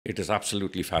it is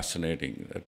absolutely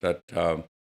fascinating that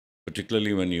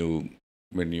particularly when you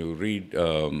read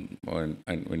and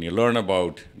when you learn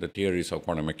about the theories of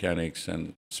quantum mechanics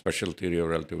and special theory of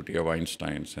relativity of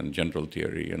Einstein's and general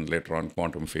theory and later on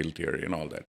quantum field theory and all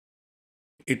that,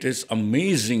 it is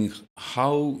amazing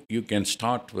how you can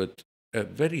start with a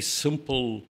very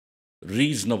simple,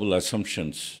 reasonable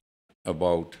assumptions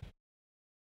about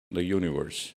the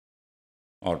universe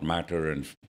or matter and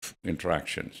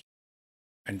interactions.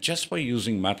 And just by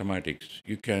using mathematics,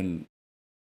 you can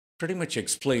pretty much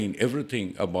explain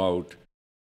everything about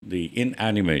the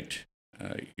inanimate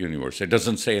universe. It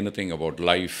doesn't say anything about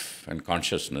life and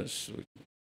consciousness,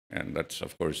 and that's,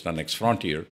 of course, the next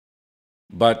frontier.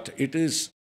 But it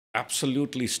is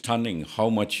absolutely stunning how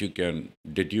much you can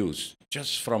deduce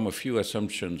just from a few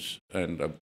assumptions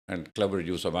and clever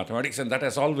use of mathematics. And that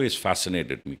has always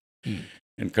fascinated me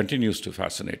and continues to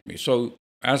fascinate me. So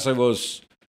as I was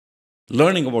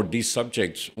learning about these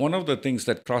subjects, one of the things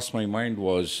that crossed my mind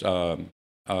was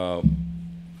how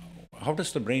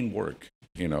does the brain work?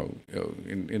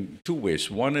 In two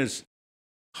ways. One is,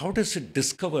 how does it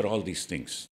discover all these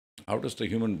things? How does the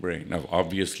human brain? Now,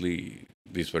 obviously,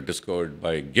 these were discovered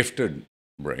by gifted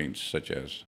brains, such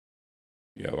as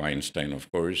you have Einstein, of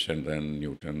course, and then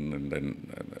Newton, and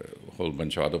then a whole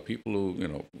bunch of other people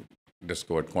who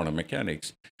discovered quantum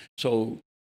mechanics. So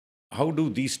how do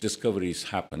these discoveries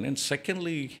happen? And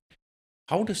secondly,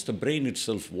 how does the brain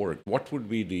itself work? What would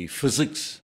be the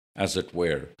physics, as it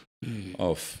were,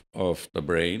 of the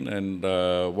brain? And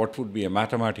what would be a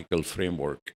mathematical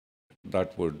framework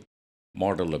that would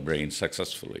model a brain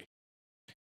successfully?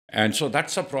 And so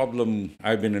that's a problem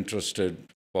I've been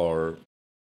interested for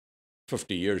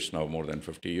 50 years now, more than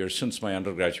 50 years, since my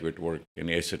undergraduate work in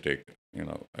ACETIC,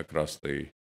 across the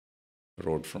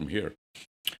road from here.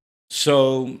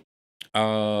 So,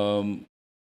 so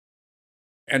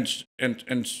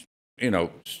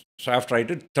after I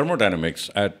did thermodynamics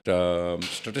at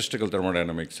statistical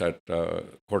thermodynamics at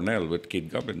Cornell with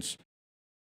Keith Gubbins,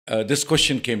 this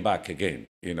question came back again.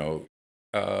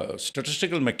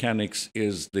 Statistical mechanics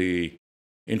is the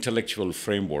intellectual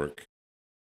framework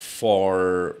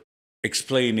for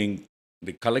explaining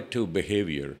the collective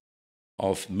behavior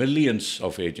of millions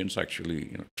of agents,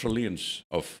 actually trillions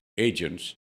of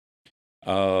agents.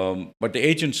 But the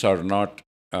agents are not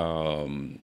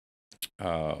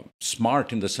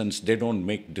smart in the sense they don't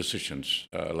make decisions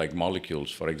like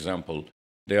molecules, for example.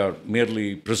 They are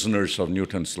merely prisoners of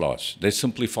Newton's laws. They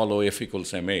simply follow F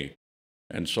equals ma.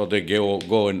 And so they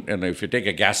go and if you take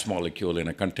a gas molecule in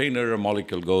a container, a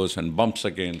molecule goes and bumps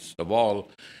against the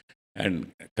wall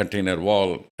and container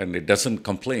wall, and it doesn't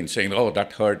complain, saying, oh,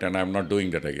 that hurt, and I'm not doing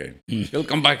that again. It'll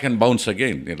come back and bounce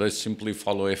again. It'll simply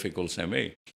follow F equals ma.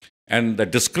 And the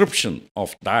description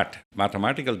of that,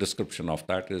 mathematical description of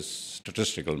that, is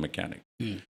statistical mechanics.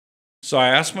 So I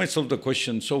asked myself the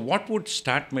question, so what would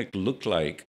StatMech look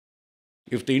like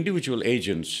if the individual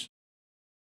agents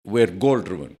were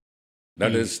goal-driven?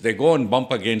 That is, they go and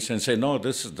bump against and say, no,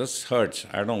 this hurts.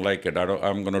 I don't like it.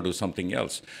 I'm going to do something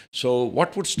else. So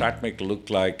what would StatMech look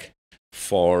like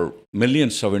for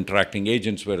millions of interacting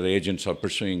agents where the agents are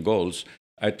pursuing goals?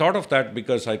 I thought of that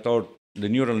because I thought the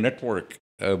neural network,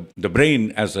 the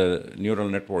brain as a neural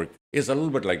network is a little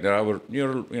bit like that. Our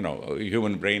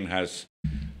human brain has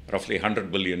roughly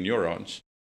 100 billion neurons.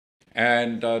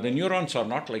 And the neurons are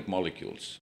not like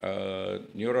molecules.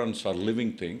 Neurons are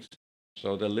living things.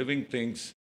 So the living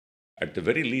things, at the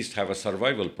very least, have a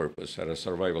survival purpose or a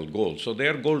survival goal. So they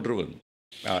are goal-driven.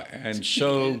 And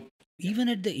so... Even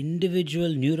at the individual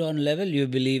neuron level, you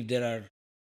believe there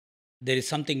is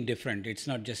something different. It's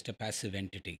not just a passive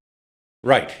entity.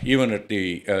 Right. Even at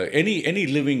the... any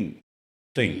living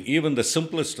thing, even the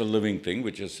simplest living thing,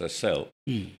 which is a cell,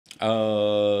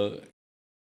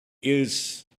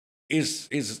 is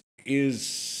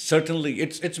certainly,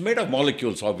 it's made of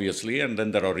molecules, obviously, and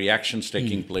then there are reactions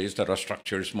taking place, there are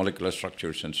structures, molecular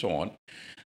structures, and so on.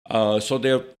 So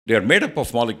they're made up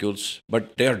of molecules,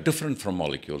 but they are different from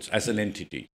molecules as an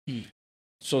entity.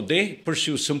 So they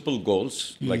pursue simple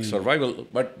goals like survival,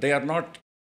 but they are not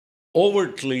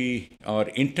overtly or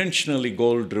intentionally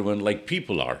goal-driven like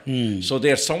people are. So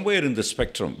they are somewhere in the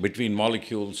spectrum between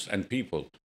molecules and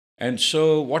people. And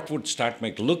so what would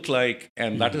StatMech look like?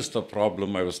 And that is the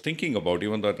problem I was thinking about,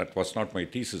 even though that was not my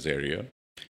thesis area.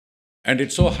 And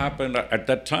it so happened at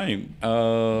that time,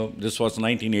 this was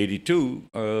 1982,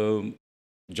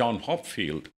 John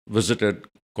Hopfield visited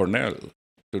Cornell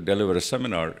to deliver a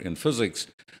seminar in physics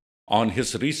on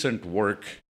his recent work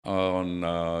on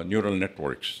neural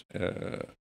networks.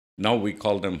 Now we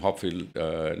call them Hopfield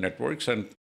networks. And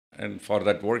and for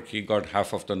that work, he got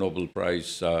half of the Nobel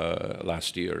Prize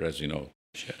last year, as you know.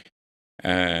 Sure.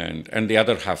 And the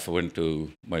other half went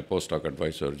to my postdoc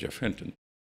advisor, Geoff Hinton.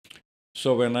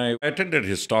 So when I attended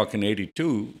his talk in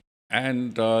 '82,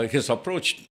 and his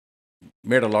approach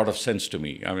made a lot of sense to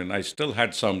me. I mean, I still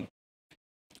had some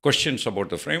questions about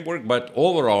the framework, but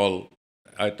overall,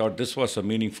 I thought this was a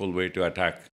meaningful way to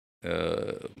attack,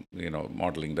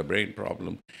 modeling the brain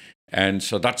problem. And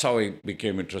so that's how I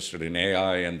became interested in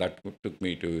AI, and that took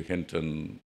me to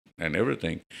Hinton and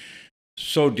everything.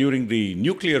 So during the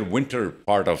nuclear winter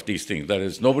part of these things, that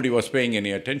is, nobody was paying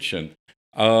any attention.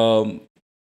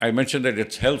 I mentioned that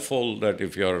it's helpful that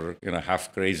if you're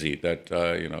half crazy, that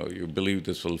you believe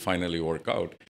this will finally work out.